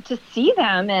to see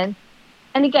them. And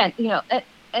again,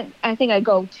 and I think I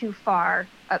go too far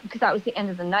because that was the end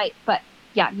of the night. But,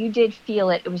 yeah, you did feel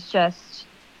it. It was just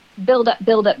build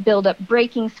up,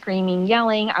 breaking, screaming,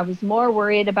 yelling. I was more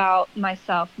worried about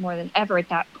myself more than ever at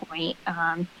that point.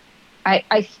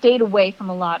 I stayed away from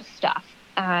a lot of stuff,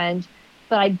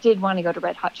 but I did want to go to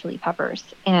Red Hot Chili Peppers,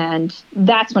 and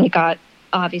that's when it got,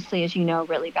 obviously, as you know,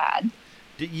 really bad.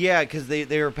 Yeah, because they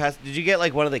were passed. Did you get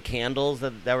like one of the candles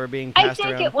that were being I passed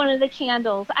did around? get one of the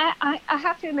candles. I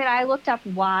have to admit, I looked up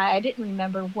why. I didn't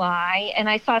remember why. And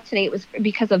I saw today it was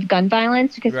because of gun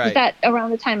violence. Because was that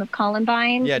around the time of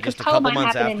Columbine? Yeah, because just a couple Columbine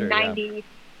months happened after. in 90.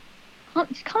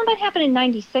 Did Columbine happened in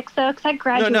 96, though? Because I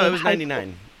graduated. No, it was high 99.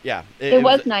 school. Yeah. It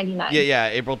was 99. Yeah,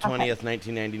 April 20th,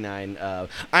 1999.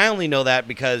 I only know that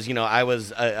because, I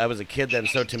was a kid then.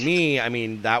 So to me, I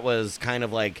mean, that was kind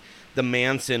of like the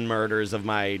Manson murders of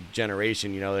my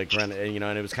generation,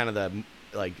 and it was kind of the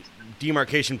like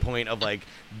demarcation point of like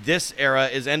this era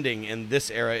is ending and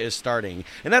this era is starting.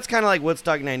 And that's kind of like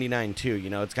Woodstock 99 too,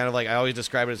 it's kind of like I always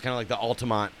describe it as kind of like the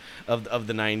Altamont of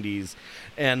the 90s.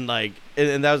 And like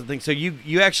and that was the thing. So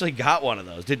you actually got one of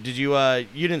those. Did you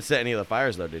you didn't set any of the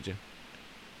fires though, did you?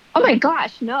 Oh my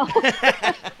gosh, no.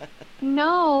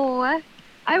 No.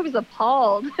 I was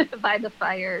appalled by the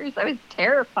fires. I was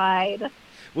terrified.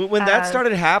 When that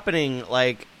started happening,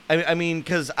 like, I mean,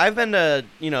 because I've been to,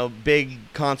 big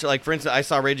concert. Like, for instance, I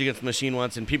saw Rage Against the Machine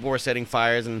once, and people were setting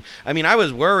fires. And, I mean, I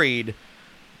was worried,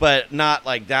 but not,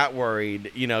 like, that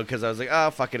worried, because I was like, oh,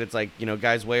 fuck it. It's like,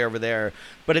 guys way over there.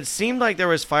 But it seemed like there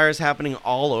was fires happening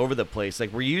all over the place.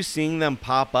 Like, were you seeing them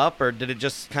pop up, or did it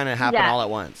just kind of happen all at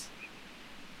once?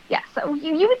 Yeah, so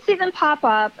you would see them pop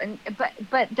up,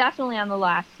 but definitely on the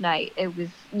last night,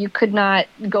 you could not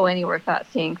go anywhere without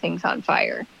seeing things on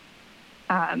fire.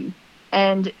 And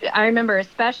I remember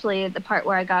especially the part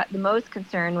where I got the most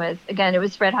concerned was, again, it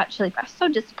was Red Hot Chili Peppers. I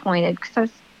was so disappointed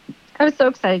because I was so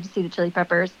excited to see the Chili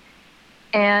Peppers.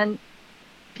 And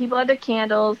people had their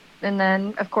candles, and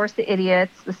then, of course, the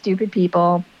idiots, the stupid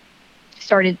people,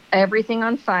 started everything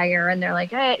on fire, and they're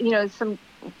like, hey, some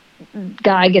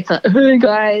guy gets hey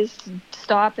guys,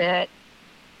 stop it.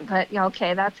 But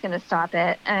okay, that's gonna stop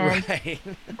it. And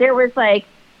there was like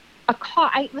a car.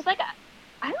 I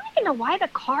don't even know why the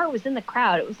car was in the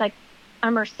crowd. It was like a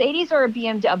Mercedes or a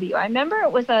BMW. I remember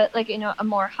it was a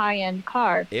more high end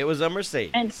car. It was a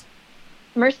Mercedes.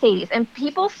 And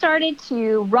people started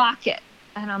to rock it,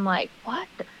 and I'm like, what?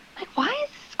 Why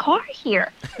is this car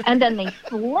here? And then they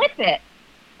flip it,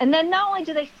 and then not only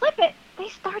do they flip it, they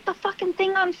start the fucking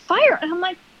thing on fire. And I'm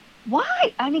like,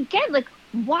 why? And again, like,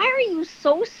 why are you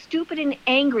so stupid and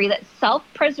angry that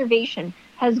self-preservation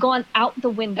has gone out the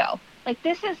window? Like,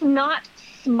 this is not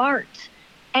smart.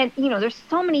 And, there's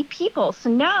so many people. So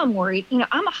now I'm worried,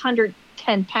 I'm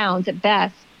 110 pounds at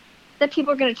best, that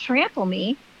people are going to trample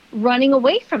me running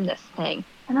away from this thing.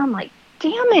 And I'm like,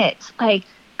 damn it. Like,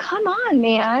 come on,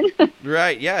 man.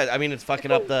 Right, yeah. I mean, it's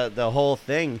fucking up the whole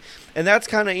thing. And that's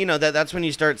kind of, that's when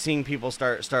you start seeing people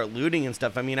start looting and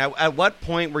stuff. I mean, at what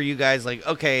point were you guys like,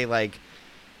 okay, like,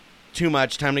 too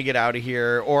much, time to get out of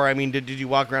here? Or, I mean, did you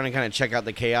walk around and kind of check out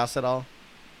the chaos at all?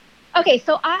 Okay,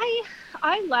 so I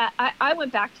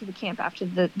went back to the camp after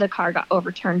the car got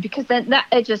overturned, because then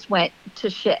it just went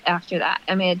to shit after that.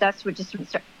 I mean, that's what just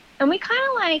started. And we kind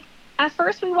of like, at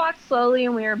first we walked slowly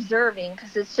and we were observing,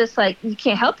 because it's just like, you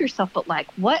can't help yourself but like,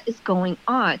 what is going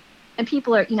on? And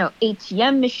people are,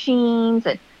 ATM machines,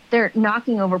 and they're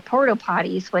knocking over porta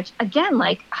potties, which again,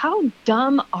 like, how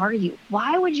dumb are you?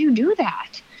 Why would you do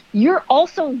that? You're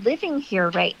also living here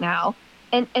right now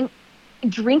and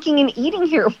drinking and eating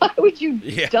here. Why would you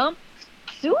dump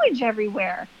sewage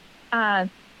everywhere?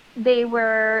 They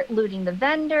were looting the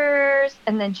vendors,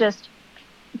 and then just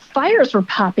fires were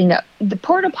popping up. The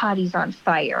porta potties on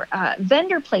fire,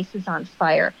 vendor places on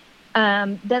fire.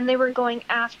 Then they were going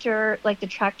after like the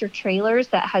tractor trailers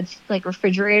that had like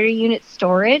refrigerator unit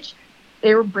storage.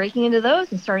 They were breaking into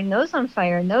those and starting those on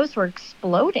fire, and those were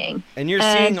exploding. And you're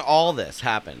seeing all this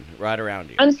happen right around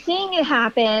you. I'm seeing it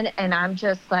happen, and I'm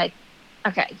just like,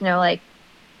 okay,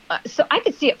 so I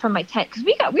could see it from my tent, because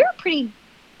we were pretty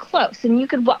close, and we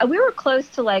were close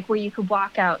to like where you could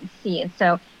walk out and see. And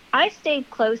so I stayed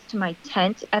close to my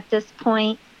tent at this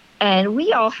point, and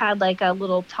we all had like a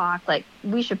little talk, like,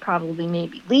 we should probably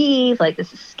maybe leave. Like,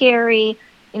 this is scary.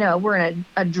 We're in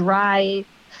a dry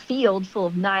field full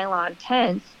of nylon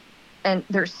tents, and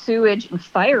there's sewage and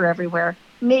fire everywhere.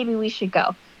 Maybe we should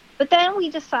go. But then we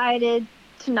decided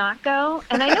to not go.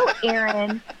 And I know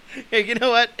Aaron. Hey, you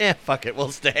know what? Fuck it.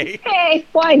 We'll stay. Hey,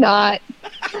 why not?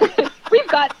 We've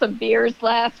got some beers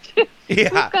left. Yeah.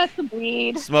 We've got some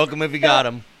weed. Smoke them if you got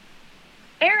them.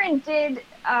 Aaron did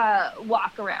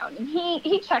walk around, and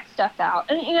he checked stuff out.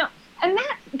 And, and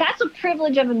that's a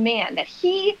privilege of a man, that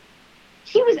he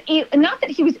was not that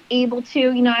he was able to,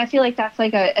 I feel like that's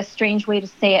like a strange way to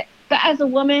say it. But as a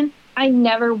woman, I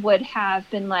never would have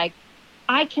been like,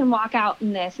 I can walk out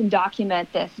in this and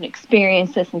document this and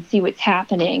experience this and see what's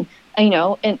happening,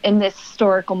 in this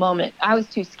historical moment. I was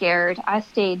too scared. I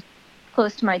stayed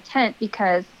close to my tent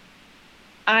because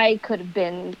something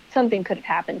could have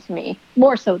happened to me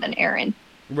more so than Aaron.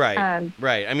 Right,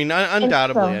 right. I mean,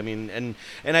 undoubtedly. so, I mean, and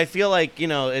I feel like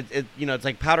it's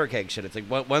like powder keg shit. It's like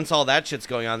once all that shit's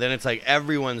going on, then it's like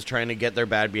everyone's trying to get their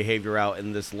bad behavior out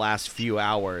in this last few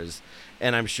hours,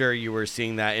 and I'm sure you were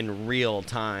seeing that in real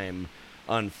time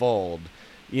unfold.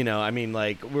 I mean,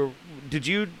 like, did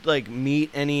you like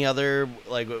meet any other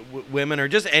like women or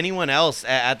just anyone else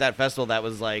at that festival that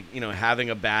was like having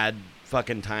a bad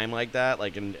fucking time like that,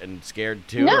 like and scared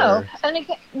too? No,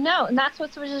 and that's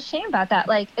what's a shame about that.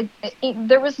 Like,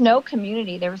 there was no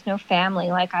community, there was no family.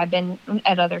 Like, I've been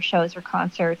at other shows or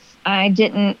concerts, I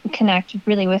didn't connect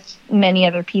really with many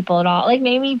other people at all. Like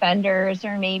maybe vendors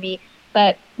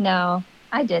but no,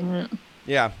 I didn't.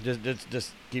 Yeah,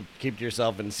 just keep to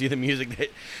yourself and see the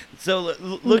music. So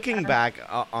looking back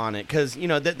on it, because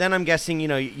then I'm guessing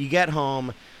you get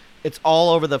home, it's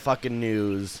all over the fucking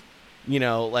news.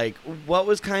 Like, what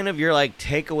was kind of your like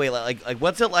takeaway? Like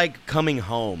what's it like coming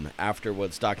home after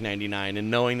Woodstock '99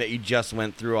 and knowing that you just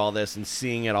went through all this and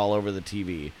seeing it all over the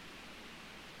TV?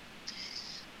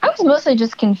 I was mostly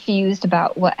just confused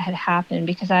about what had happened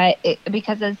because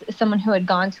as someone who had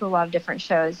gone to a lot of different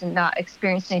shows and not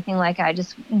experienced anything like it, I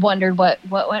just wondered what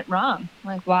went wrong.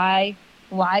 Like, why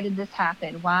did this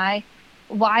happen? Why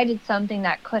did something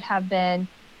that could have been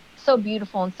so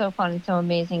beautiful and so fun and so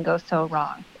amazing go so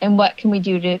wrong? And what can we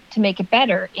do to make it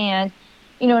better? And,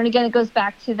 and again, it goes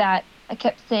back to that. I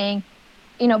kept saying,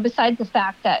 besides the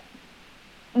fact that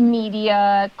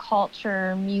media,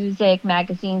 culture, music,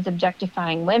 magazines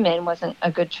objectifying women wasn't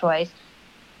a good choice.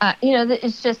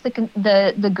 It's just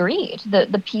the greed,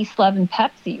 the peace, love, and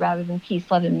Pepsi rather than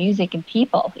peace, love, and music and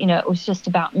people. It was just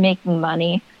about making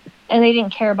money, and they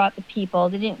didn't care about the people.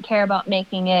 They didn't care about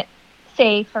making it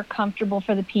safe or comfortable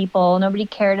for the people. Nobody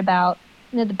cared about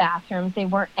the bathrooms. They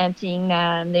weren't emptying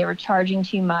them. They were charging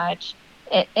too much.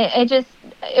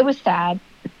 It was sad.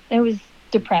 It was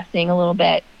depressing a little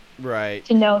bit. Right.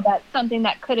 To know that something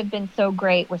that could have been so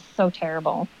great was so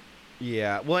terrible.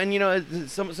 Yeah. Well, and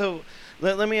so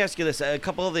let me ask you this. A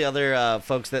couple of the other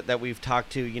folks that we've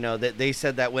talked to, that they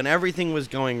said that when everything was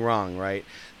going wrong, right,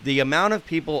 the amount of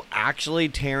people actually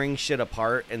tearing shit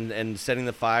apart and setting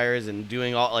the fires and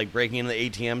doing all, like, breaking into the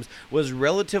ATMs was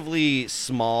relatively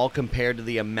small compared to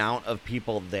the amount of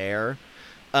people there.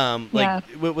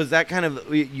 Was that kind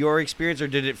of your experience, or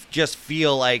did it just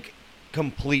feel like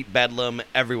complete bedlam,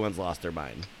 everyone's lost their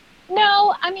mind?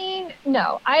 No, I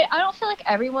don't feel like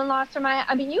everyone lost their mind.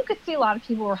 I mean, you could see a lot of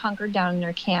people were hunkered down in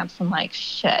their camps and like,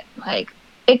 shit, like,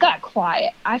 it got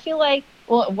quiet. I feel like,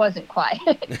 well, it wasn't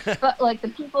quiet, but like the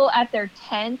people at their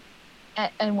tents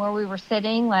and where we were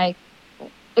sitting, like,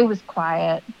 it was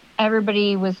quiet.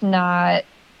 Everybody was not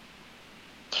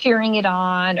cheering it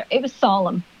on. It was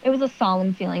solemn. It was a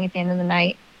solemn feeling at the end of the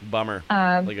night. Bummer.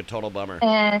 Like a total bummer.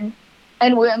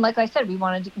 And like I said, we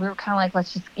were kind of like,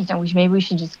 let's just, maybe we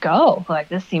should just go. Like,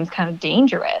 this seems kind of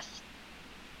dangerous.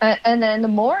 And then in the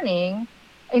morning,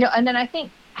 and then I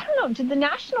think, I don't know, did the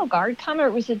National Guard come,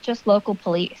 or was it just local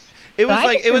police? It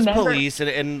was police,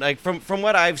 and like from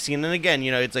what I've seen, and again,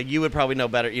 it's like you would probably know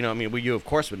better. You of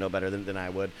course would know better than I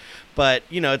would, but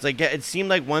it's like it seemed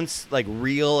like once like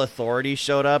real authorities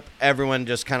showed up, everyone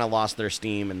just kind of lost their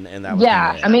steam, and that was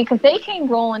I mean, because they came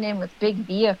rolling in with big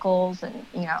vehicles, and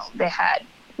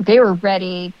they were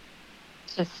ready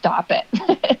to stop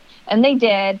it, and they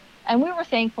did, and we were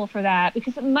thankful for that,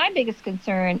 because my biggest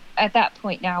concern at that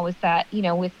point now was that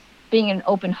with being an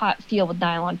open hot field with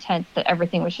nylon tents, that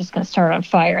everything was just going to start on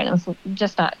fire, and it was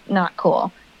just not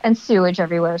cool. And sewage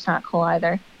everywhere is not cool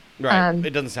either. Right. It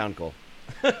doesn't sound cool.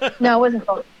 No, it wasn't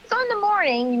cool. So in the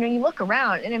morning, you look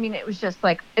around, and I mean, it was just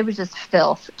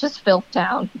filth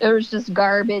town. There was just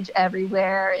garbage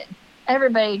everywhere, and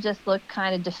everybody just looked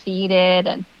kind of defeated,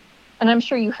 and I'm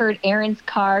sure you heard Aaron's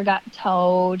car got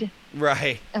towed.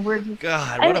 Right. And we're just,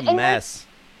 God, what a mess.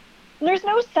 There's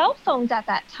no cell phones at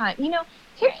that time.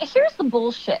 Here's the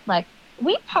bullshit. Like,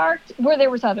 we parked where there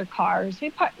was other cars.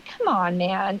 Come on,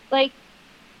 man. Like,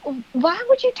 why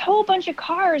would you tow a bunch of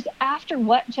cars after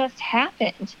what just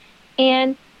happened?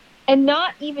 And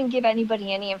not even give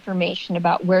anybody any information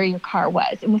about where your car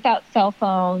was. And without cell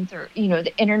phones or,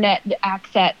 the internet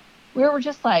access, we were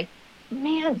just like,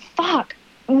 man, fuck.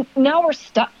 Now we're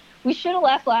stuck. We should have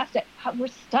left last day. We're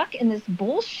stuck in this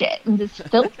bullshit, in this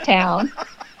filth town.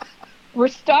 We're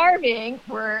starving.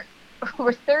 We're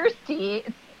thirsty.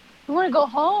 I want to go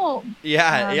home.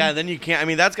 Yeah, yeah. Then you can't. I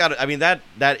mean,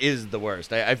 that is the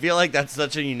worst. I feel like that's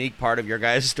such a unique part of your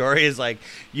guys' story. Is like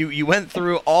you went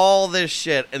through all this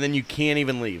shit and then you can't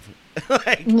even leave.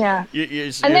 Like, yeah. You're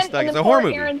And then stuck. It's a horror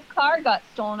movie. Aaron's car got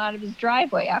stolen out of his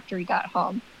driveway after he got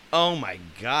home. Oh my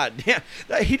God! Yeah,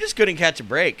 he just couldn't catch a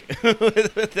break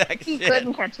with that He shit.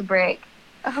 couldn't catch a break.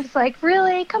 I was like,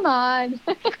 really? Come on.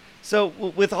 So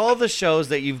with all the shows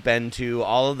that you've been to,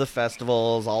 all of the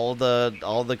festivals, all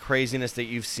the craziness that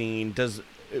you've seen,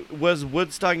 was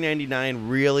Woodstock '99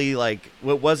 really like?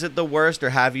 Was it the worst, or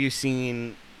have you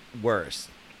seen worse?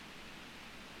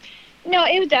 No,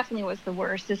 it definitely was the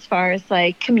worst as far as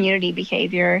like community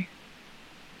behavior.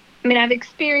 I mean, I've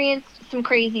experienced some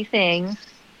crazy things.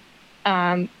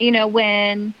 Jerry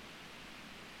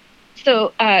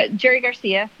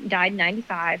Garcia died in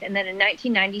 95, and then in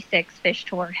 1996, Fish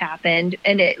Tour happened,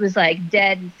 and it was like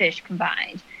Dead and Fish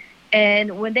combined.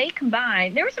 And when they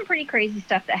combined, there was some pretty crazy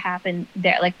stuff that happened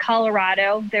there. Like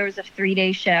Colorado, there was a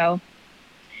 3-day show,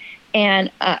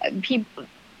 and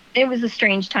it was a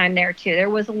strange time there too. There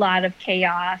was a lot of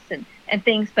chaos and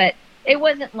things, but it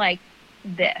wasn't like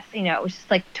this. You know, it was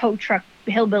just like tow truck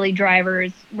hillbilly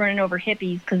drivers running over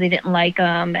hippies because they didn't like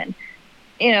them, and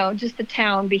just the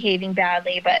town behaving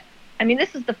badly. But I mean,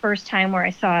 this is the first time where I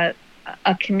saw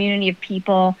a community of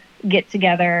people get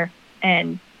together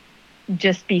and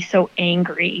just be so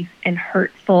angry and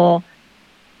hurtful.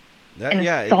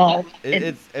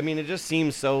 It just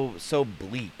seems so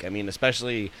bleak. I mean,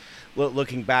 especially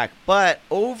looking back. But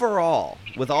overall,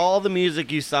 with all the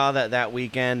music you saw that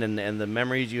weekend and the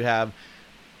memories you have,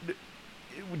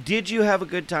 did you have a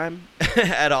good time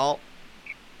at all?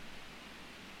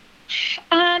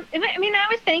 I mean, I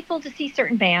was thankful to see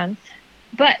certain bands,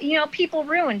 but people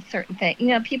ruined certain things.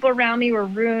 People around me were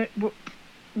ruined.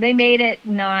 They made it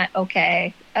not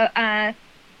okay. I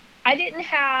didn't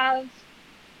have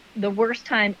the worst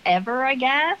time ever, I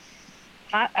guess.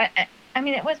 I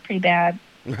mean, it was pretty bad.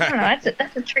 I don't know.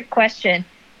 That's a trick question.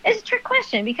 It's a trick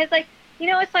question because,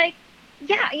 it's like,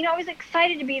 yeah, I was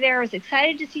excited to be there. I was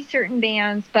excited to see certain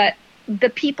bands, but the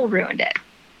people ruined it.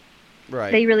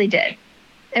 Right. They really did.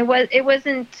 It was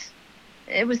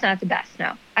not the best.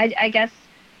 No, I guess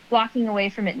walking away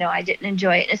from it, no, I didn't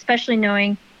enjoy it, especially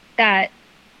knowing that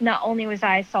not only was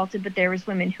I assaulted, but there was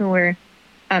women who were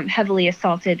heavily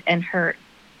assaulted and hurt.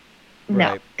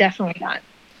 No, right. Definitely not.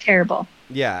 Terrible.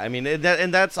 Yeah, I mean,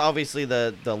 that's obviously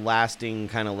the lasting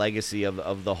kind of legacy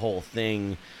of the whole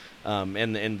thing,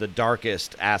 and the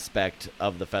darkest aspect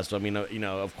of the festival. I mean,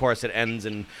 of course, it ends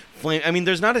in flame. I mean,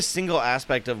 there's not a single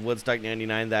aspect of Woodstock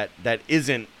 '99 that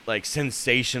isn't like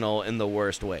sensational in the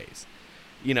worst ways.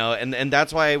 And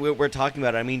that's why we're talking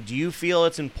about it. I mean, do you feel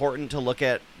it's important to look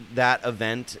at that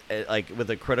event like with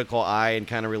a critical eye and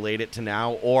kind of relate it to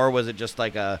now, or was it just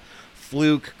like a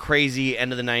fluke, crazy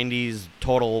end of the 90s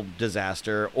total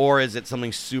disaster, or is it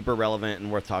something super relevant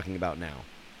and worth talking about now?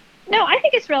 No, I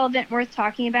think it's relevant, worth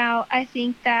talking about. I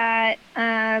think that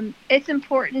it's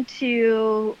important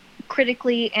to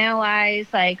critically analyze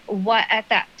like what at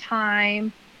that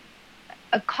time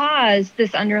caused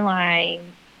this underlying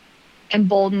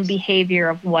emboldened behavior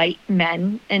of white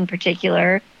men in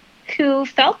particular, who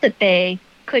felt that they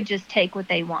could just take what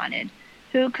they wanted,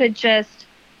 who could just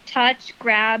touch,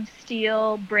 grab,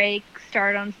 steal, break,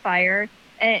 start on fire,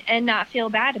 and not feel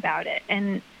bad about it.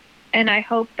 And I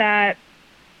hope that,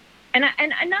 and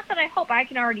not that I hope, I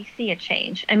can already see a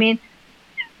change. I mean,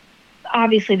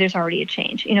 obviously there's already a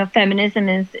change. Feminism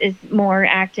is more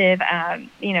active.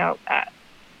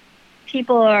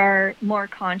 People are more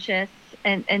conscious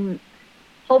and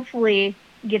hopefully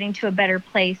getting to a better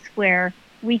place where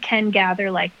we can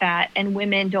gather like that and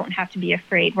women don't have to be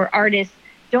afraid, where artists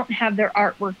don't have their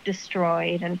artwork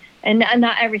destroyed and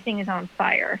not everything is on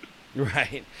fire.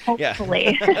 Right.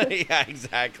 Hopefully. Yeah. Yeah,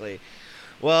 exactly.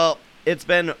 Well, it's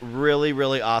been really,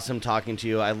 really awesome talking to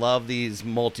you. I love these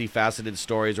multifaceted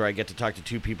stories where I get to talk to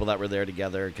two people that were there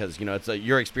together because, it's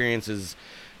your experience is,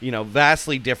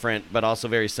 vastly different, but also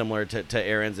very similar to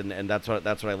Aaron's. And that's what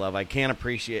I love. I can't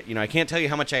appreciate, I can't tell you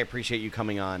how much I appreciate you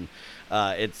coming on.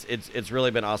 It's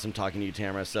really been awesome talking to you,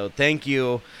 Tamara. So thank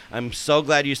you. I'm so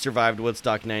glad you survived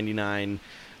Woodstock '99.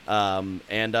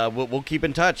 And we'll keep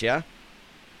in touch. Yeah.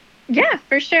 Yeah,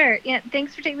 for sure. Yeah.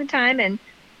 Thanks for taking the time and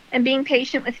being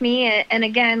patient with me. And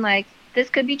again, like,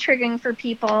 this could be triggering for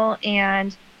people.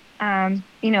 And,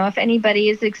 if anybody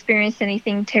has experienced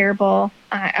anything terrible,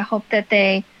 I hope that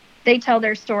they tell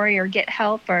their story or get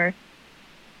help and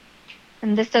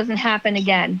this doesn't happen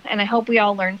again. And I hope we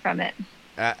all learn from it.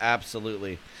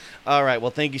 Absolutely. All right.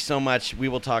 Well, thank you so much. We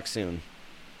will talk soon.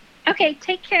 Okay.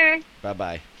 Take care.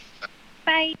 Bye-bye.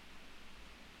 Bye.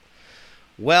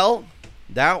 Well,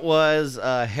 that was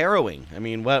harrowing. I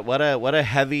mean, what a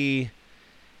heavy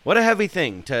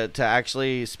thing to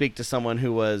actually speak to someone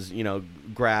who was,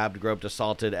 grabbed, groped,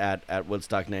 assaulted at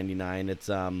Woodstock 99. It's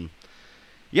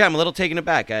yeah, I'm a little taken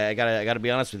aback. I gotta be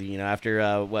honest with you.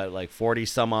 After 40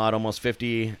 some odd, almost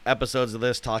 50 episodes of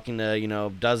this, talking to a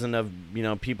dozen of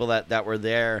people that were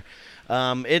there,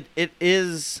 it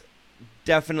is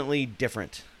definitely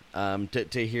different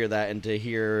to hear that and to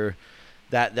hear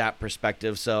that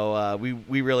perspective. So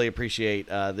we really appreciate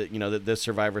this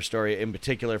survivor story in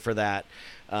particular for that.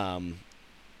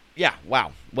 Yeah,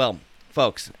 wow. Well,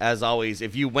 folks, as always,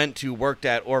 if you went to, worked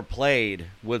at, or played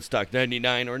Woodstock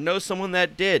 99 or know someone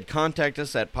that did, contact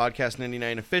us at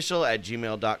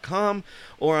podcast99official@gmail.com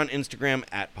or on Instagram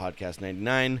at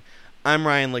podcast99. I'm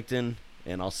Ryan Lichten,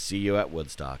 and I'll see you at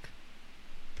Woodstock.